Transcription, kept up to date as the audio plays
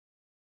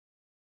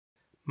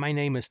My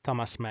name is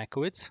Thomas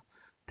Makowicz,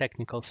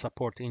 Technical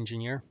Support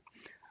Engineer.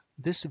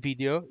 This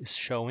video is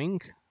showing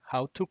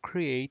how to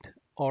create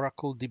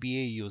Oracle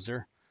DBA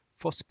user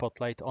for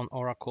Spotlight on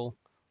Oracle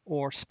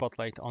or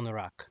Spotlight on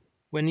RAC.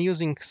 When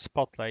using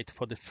Spotlight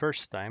for the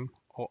first time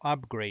or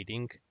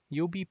upgrading,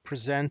 you'll be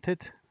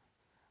presented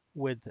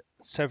with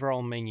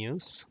several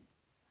menus.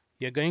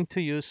 You're going to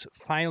use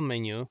File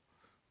menu,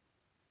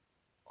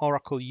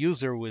 Oracle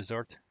User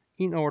Wizard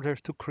in order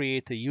to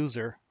create a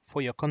user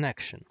for your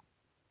connection.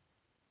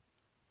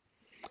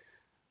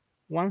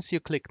 Once you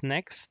click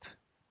Next,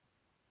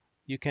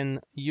 you can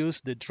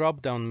use the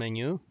drop-down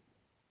menu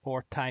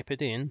or type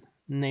it in,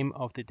 name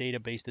of the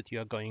database that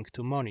you are going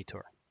to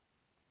monitor.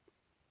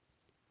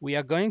 We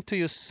are going to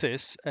use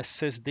sys as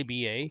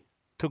sysdba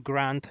to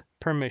grant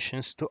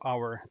permissions to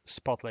our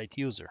Spotlight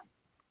user.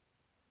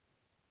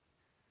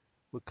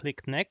 We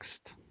click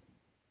Next.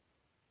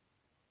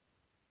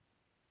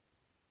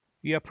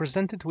 You are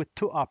presented with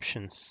two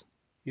options.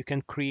 You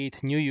can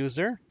create new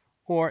user,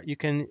 or you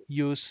can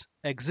use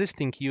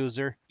existing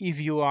user if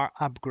you are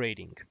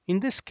upgrading. In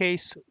this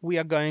case, we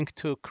are going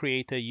to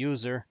create a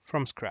user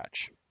from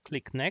scratch.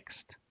 Click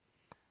Next.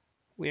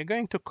 We are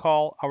going to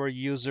call our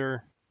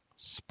user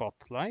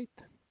Spotlight,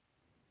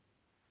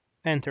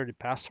 enter the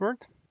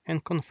password,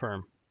 and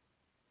confirm.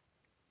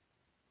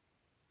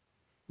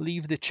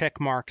 Leave the check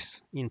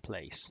marks in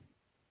place.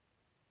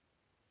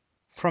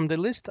 From the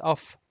list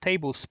of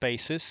table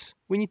spaces,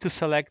 we need to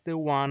select the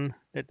one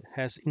that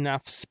has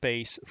enough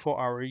space for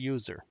our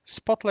user.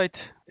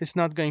 Spotlight is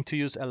not going to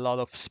use a lot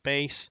of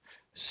space,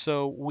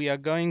 so we are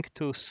going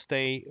to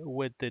stay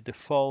with the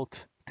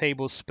default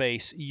table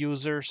space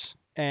users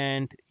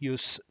and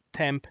use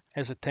temp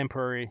as a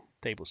temporary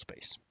table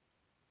space.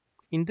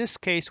 In this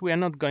case, we are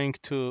not going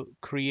to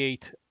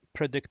create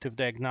predictive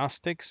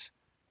diagnostics.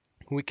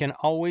 We can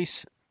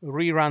always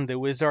rerun the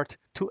wizard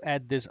to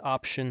add this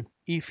option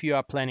if you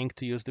are planning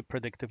to use the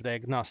predictive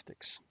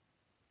diagnostics.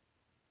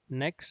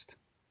 Next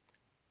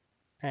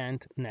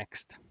and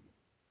next.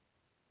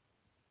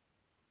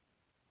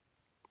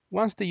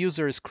 Once the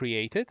user is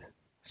created,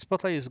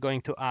 Spotlight is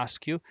going to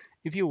ask you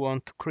if you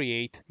want to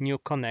create new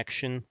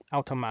connection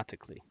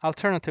automatically.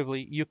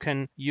 Alternatively, you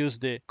can use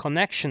the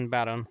connection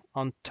button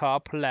on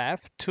top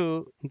left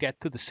to get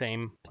to the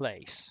same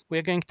place. We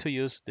are going to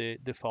use the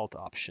default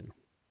option.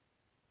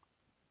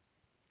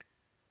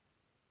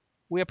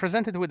 We are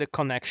presented with a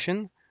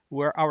connection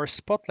where our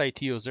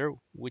Spotlight user,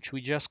 which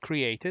we just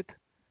created,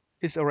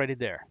 is already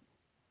there.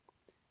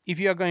 If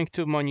you are going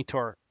to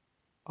monitor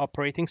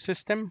operating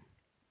system,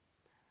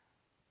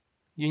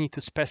 you need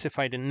to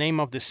specify the name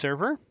of the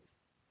server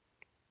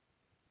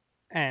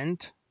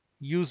and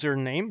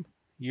username.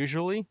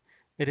 Usually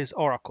it is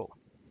Oracle.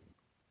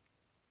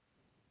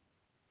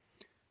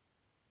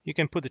 You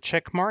can put a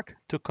check mark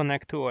to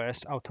connect to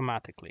OS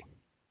automatically.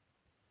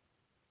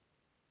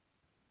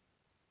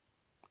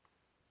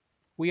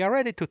 We are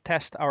ready to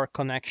test our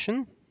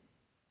connection.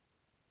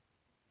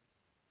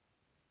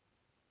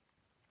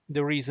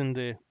 The reason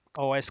the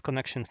OS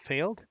connection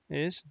failed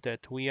is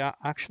that we are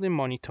actually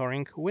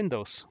monitoring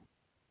Windows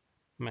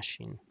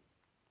machine.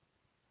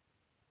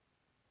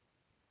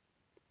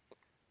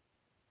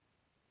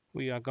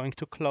 We are going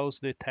to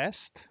close the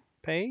test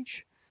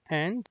page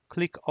and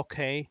click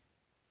OK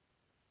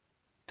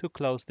to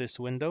close this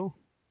window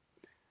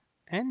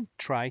and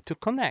try to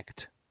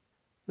connect.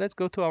 Let's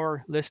go to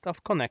our list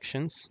of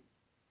connections.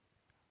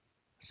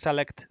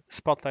 Select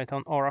Spotlight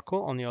on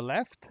Oracle on your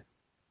left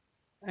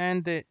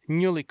and the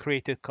newly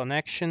created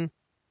connection,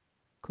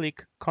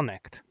 click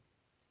Connect.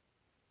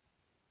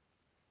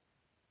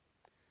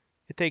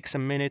 It takes a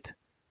minute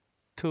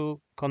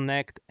to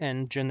connect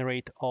and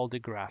generate all the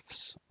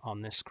graphs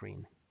on the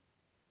screen.